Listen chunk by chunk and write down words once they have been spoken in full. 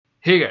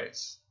Hey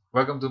guys,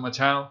 welcome to my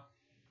channel.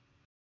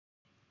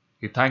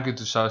 Hey, thank you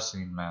to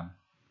Shashin, man.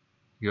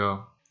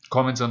 Your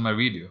comments on my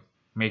video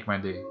make my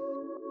day.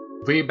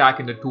 Way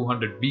back in the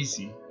 200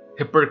 BC,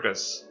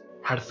 Hipparchus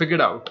had figured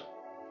out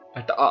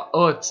that our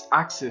Earth's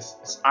axis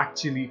is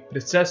actually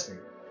precessing.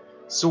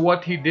 So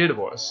what he did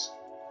was,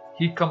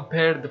 he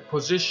compared the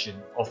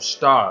position of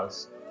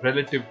stars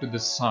relative to the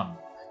sun.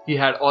 He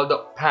had all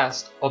the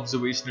past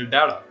observational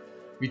data,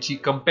 which he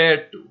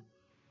compared to.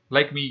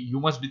 Like me, you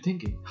must be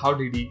thinking, how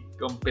did he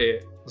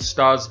compare the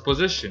star's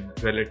position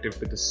relative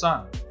to the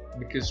sun?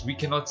 Because we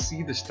cannot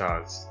see the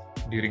stars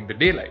during the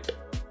daylight.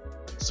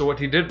 So what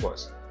he did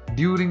was,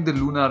 during the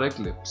lunar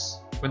eclipse,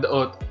 when the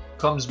earth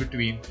comes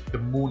between the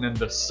moon and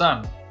the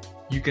sun,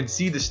 you can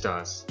see the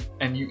stars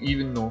and you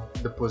even know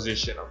the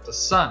position of the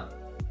sun.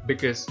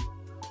 Because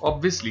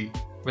obviously,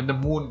 when the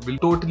moon will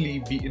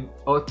totally be in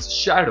earth's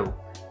shadow,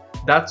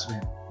 that's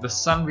when the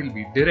sun will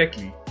be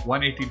directly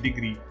 180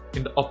 degrees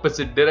in the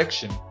opposite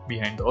direction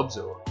behind the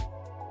observer.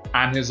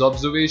 And his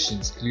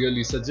observations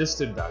clearly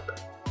suggested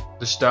that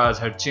the stars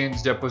had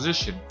changed their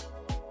position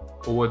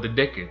over the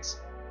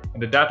decades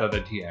and the data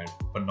that he had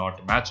were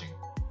not matching.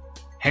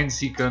 Hence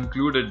he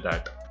concluded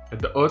that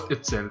the earth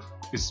itself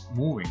is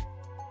moving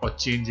or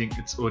changing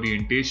its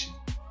orientation.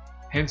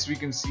 Hence we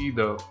can see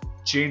the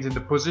change in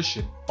the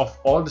position of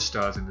all the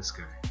stars in the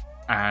sky.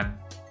 And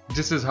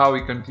this is how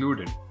he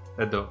concluded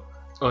that the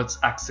earth's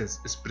axis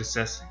is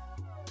precessing.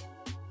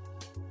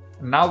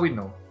 Now we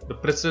know the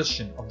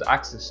precession of the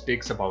axis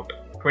takes about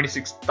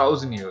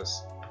 26,000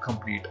 years to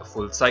complete a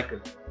full cycle.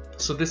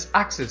 So this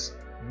axis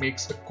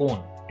makes a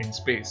cone in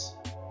space.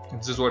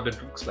 This is what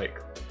it looks like.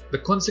 The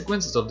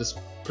consequences of this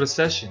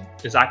precession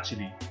is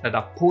actually that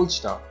our pole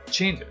star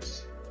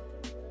changes.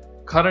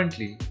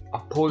 Currently,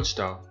 our pole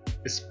star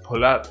is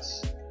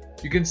Polaris.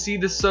 You can see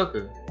this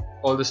circle,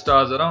 all the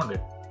stars around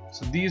it.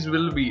 So these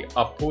will be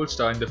our pole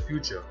star in the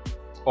future,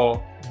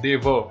 or they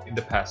were in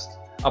the past.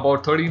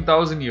 About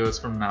 13,000 years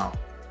from now,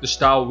 the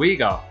star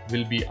Vega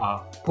will be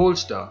our pole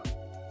star.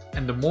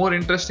 And the more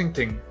interesting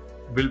thing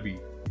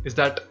is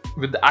that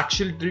with the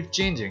actual drift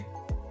changing,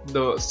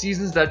 the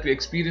seasons that we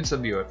experience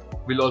on the earth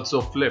will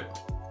also flip.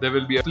 There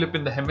will be a flip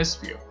in the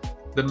hemisphere.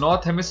 The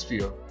north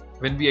hemisphere,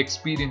 when we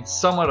experience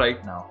summer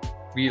right now,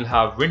 we'll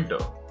have winter,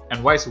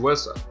 and vice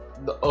versa.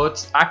 The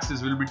earth's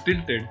axis will be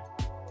tilted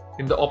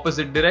in the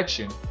opposite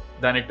direction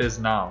than it is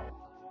now.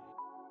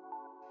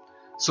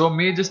 So a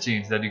major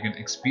change that you can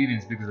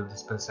experience because of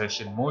this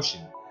precession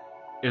motion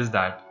is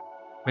that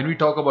when we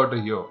talk about a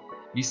year,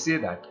 we say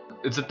that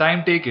it's a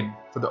time taken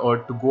for the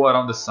earth to go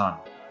around the sun.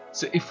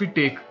 So if we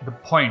take the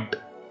point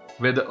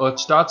where the earth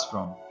starts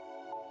from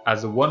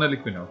as a vernal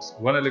equinox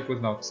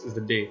is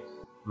the day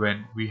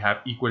when we have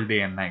equal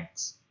day and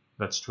nights.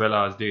 That's 12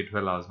 hours day,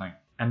 12 hours night.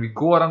 And we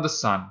go around the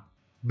sun.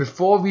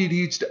 Before we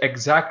reach the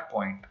exact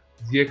point,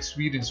 we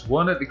experience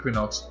vernal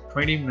equinox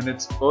 20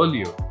 minutes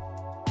earlier.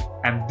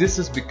 And this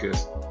is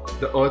because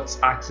the Earth's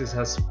axis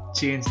has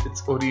changed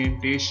its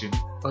orientation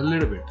a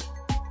little bit.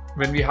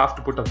 When we have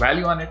to put a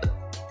value on it,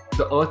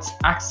 the Earth's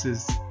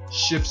axis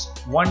shifts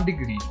 1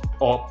 degree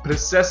or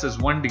precesses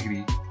 1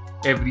 degree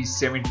every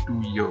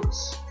 72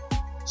 years.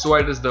 So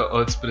why does the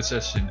Earth's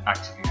precession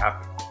actually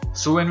happen?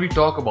 So when we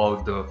talk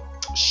about the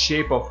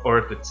shape of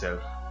Earth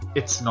itself,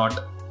 it's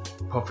not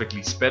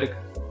perfectly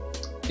spherical.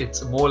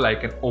 It's more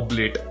like an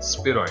oblate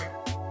spheroid,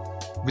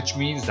 which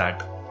means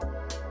that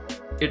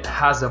it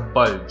has a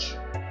bulge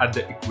at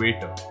the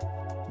equator.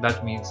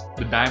 That means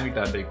the diameter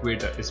at the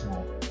equator is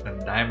more than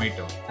the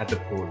diameter at the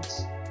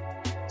poles.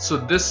 So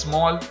this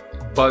small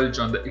bulge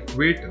on the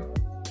equator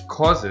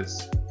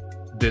causes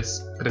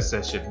this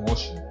precession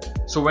motion.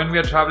 So when we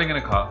are traveling in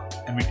a car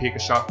and we take a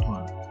sharp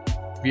turn,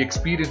 we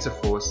experience a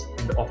force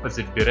in the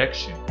opposite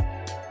direction.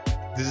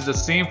 This is the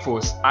same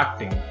force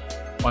acting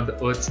on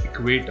the Earth's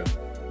equator.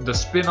 The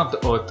spin of the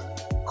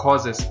Earth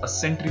causes a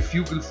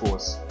centrifugal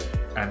force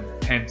and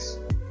hence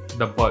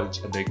the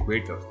bulge at the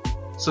equator.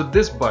 So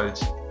this bulge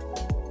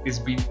is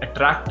being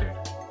attracted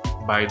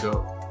by the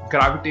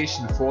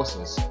gravitational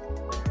forces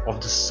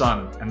of the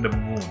sun and the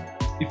moon.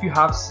 If you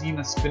have seen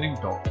a spinning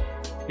top,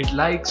 it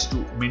likes to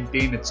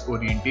maintain its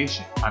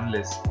orientation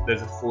unless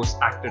there's a force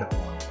acted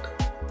upon it.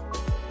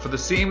 For the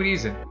same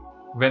reason,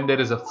 when there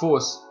is a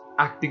force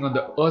acting on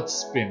the Earth's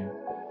spin,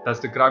 that's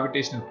the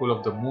gravitational pull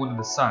of the moon and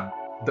the sun,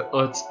 the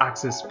Earth's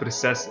axis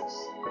precesses.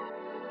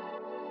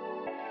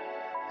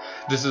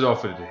 This is all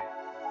for today.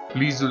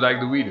 Please do like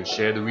the video,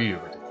 share the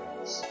video with your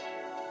friends,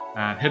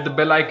 and hit the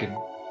bell icon.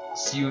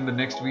 See you in the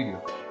next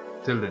video.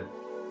 Till then,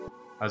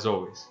 as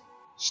always,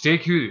 stay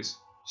curious,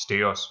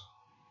 stay awesome.